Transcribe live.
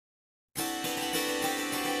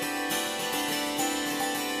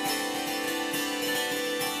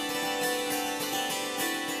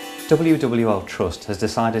WWL Trust has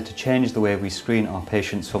decided to change the way we screen our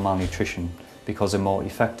patients for malnutrition because a more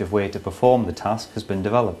effective way to perform the task has been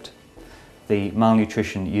developed. The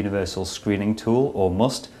Malnutrition Universal Screening Tool, or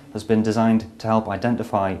MUST, has been designed to help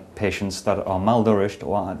identify patients that are malnourished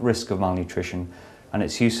or at risk of malnutrition, and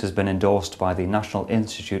its use has been endorsed by the National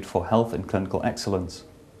Institute for Health and Clinical Excellence.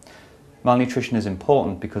 Malnutrition is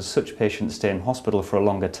important because such patients stay in hospital for a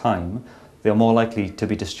longer time, they are more likely to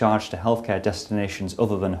be discharged to healthcare destinations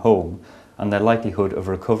other than home, and their likelihood of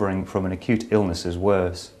recovering from an acute illness is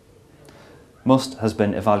worse. MUST has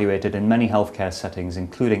been evaluated in many healthcare settings,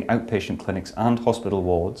 including outpatient clinics and hospital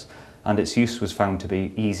wards, and its use was found to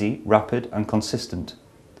be easy, rapid and consistent.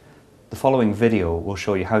 The following video will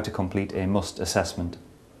show you how to complete a MUST assessment.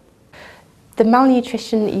 The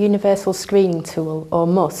Malnutrition Universal Screening Tool, or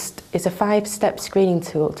MUST, is a 5-step screening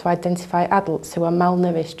tool to identify adults who are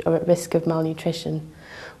malnourished or at risk of malnutrition.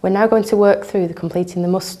 We're now going to work through completing the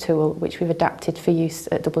MUST tool, which we've adapted for use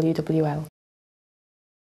at WWL.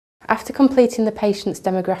 After completing the patient's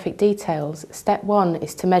demographic details, step 1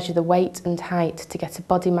 is to measure the weight and height to get a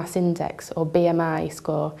body mass index, or BMI,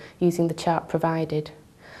 score using the chart provided.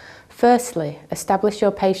 Firstly, establish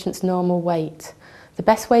your patient's normal weight. The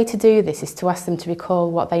best way to do this is to ask them to recall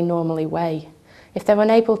what they normally weigh. If they're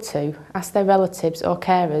unable to, ask their relatives or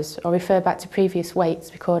carers, or refer back to previous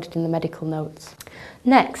weights recorded in the medical notes.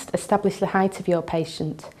 Next, establish the height of your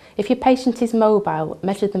patient. If your patient is mobile,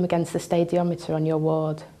 measure them against the stadiometer on your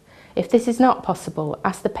ward. If this is not possible,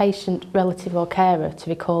 ask the patient, relative or carer to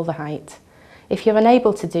recall the height. If you're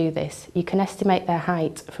unable to do this, you can estimate their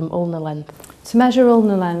height from ulnar length. To measure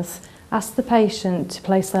ulnar length, ask the patient to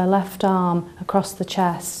place their left arm across the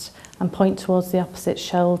chest and point towards the opposite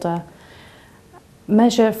shoulder.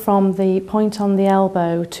 Measure from the point on the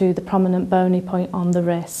elbow to the prominent bony point on the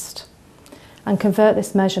wrist, and convert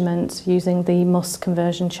this measurement using the MUST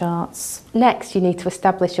conversion charts. Next, you need to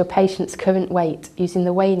establish your patient's current weight using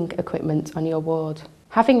the weighing equipment on your ward.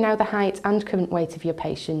 Having now the height and current weight of your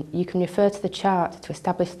patient, you can refer to the chart to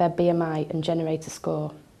establish their BMI and generate a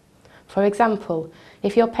score. For example,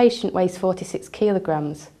 if your patient weighs 46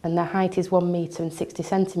 kilograms and their height is 1 metre and 60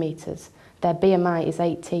 centimetres, their BMI is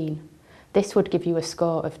 18. This would give you a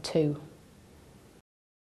score of 2.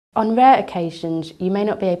 On rare occasions, you may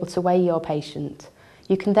not be able to weigh your patient.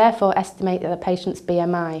 You can therefore estimate the patient's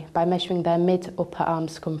BMI by measuring their mid-upper arm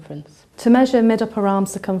circumference. To measure mid-upper arm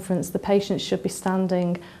circumference, the patient should be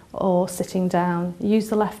standing or sitting down. Use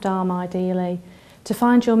the left arm ideally. To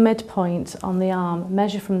find your midpoint on the arm,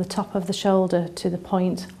 measure from the top of the shoulder to the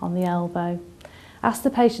point on the elbow. Ask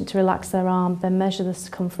the patient to relax their arm, then measure the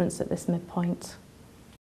circumference at this midpoint.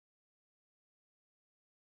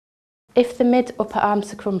 If the mid-upper arm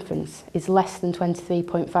circumference is less than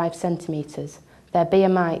 23.5 centimetres, their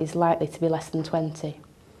BMI is likely to be less than 20.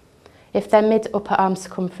 If their mid-upper arm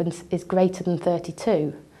circumference is greater than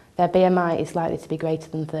 32, their BMI is likely to be greater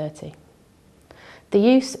than 30. The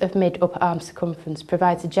use of mid-upper arm circumference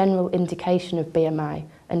provides a general indication of BMI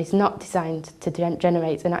and is not designed to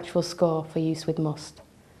generate an actual score for use with MUST.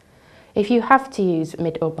 If you have to use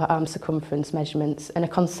mid-upper arm circumference measurements and are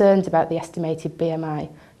concerned about the estimated BMI,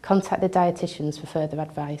 contact the dietitians for further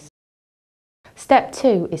advice. Step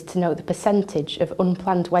 2 is to note the percentage of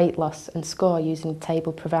unplanned weight loss and score using the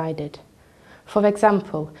table provided. For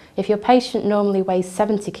example, if your patient normally weighs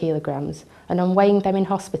 70 kilograms and on weighing them in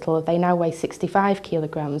hospital they now weigh 65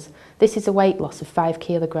 kilograms, this is a weight loss of 5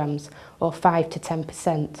 kilograms or 5 to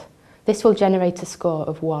 10%. This will generate a score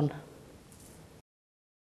of 1.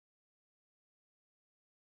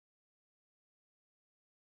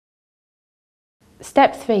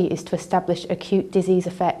 Step 3 is to establish acute disease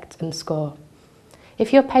effect and score.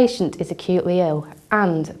 If your patient is acutely ill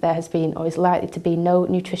and there has been or is likely to be no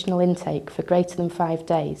nutritional intake for greater than 5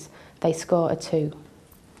 days, they score a 2.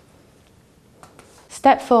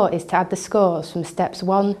 Step 4 is to add the scores from steps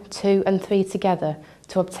 1, 2 and 3 together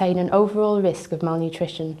to obtain an overall risk of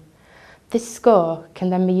malnutrition. This score can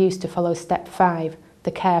then be used to follow step 5,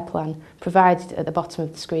 the care plan, provided at the bottom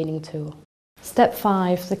of the screening tool. Step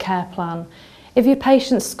 5, the care plan. If your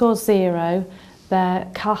patient scores 0, they're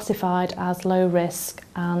classified as low risk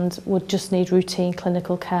and would just need routine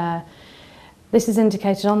clinical care. This is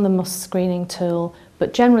indicated on the MUST screening tool,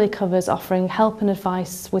 but generally covers offering help and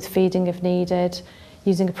advice with feeding if needed,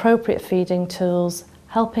 using appropriate feeding tools,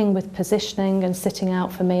 helping with positioning and sitting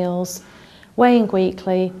out for meals, weighing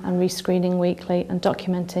weekly and rescreening weekly, and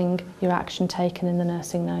documenting your action taken in the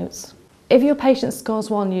nursing notes. If your patient scores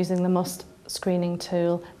 1 using the MUST screening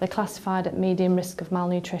tool, they're classified at medium risk of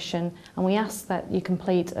malnutrition, and we ask that you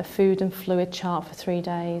complete a food and fluid chart for 3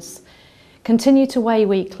 days. Continue to weigh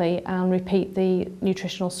weekly and repeat the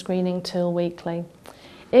nutritional screening tool weekly.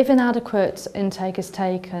 If inadequate intake is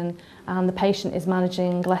taken and the patient is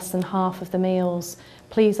managing less than half of the meals,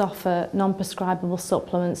 please offer non-prescribable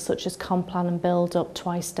supplements such as Complan and Build Up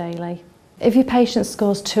twice daily. If your patient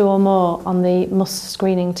scores 2 or more on the MUST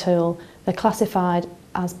screening tool, they're classified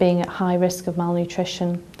as being at high risk of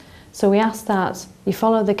malnutrition. So we ask that you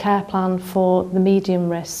follow the care plan for the medium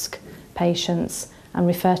risk patients and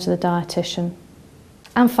refer to the dietitian.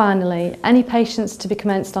 And finally, any patients to be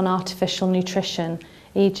commenced on artificial nutrition,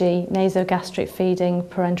 e.g. nasogastric feeding,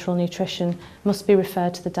 parenteral nutrition, must be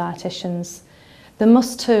referred to the dietitians. The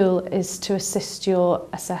MUST tool is to assist your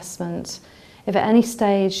assessment. If at any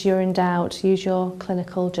stage you're in doubt, use your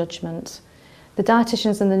clinical judgment. The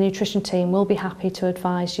dietitians and the nutrition team will be happy to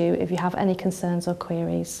advise you if you have any concerns or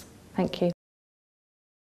queries. Thank you.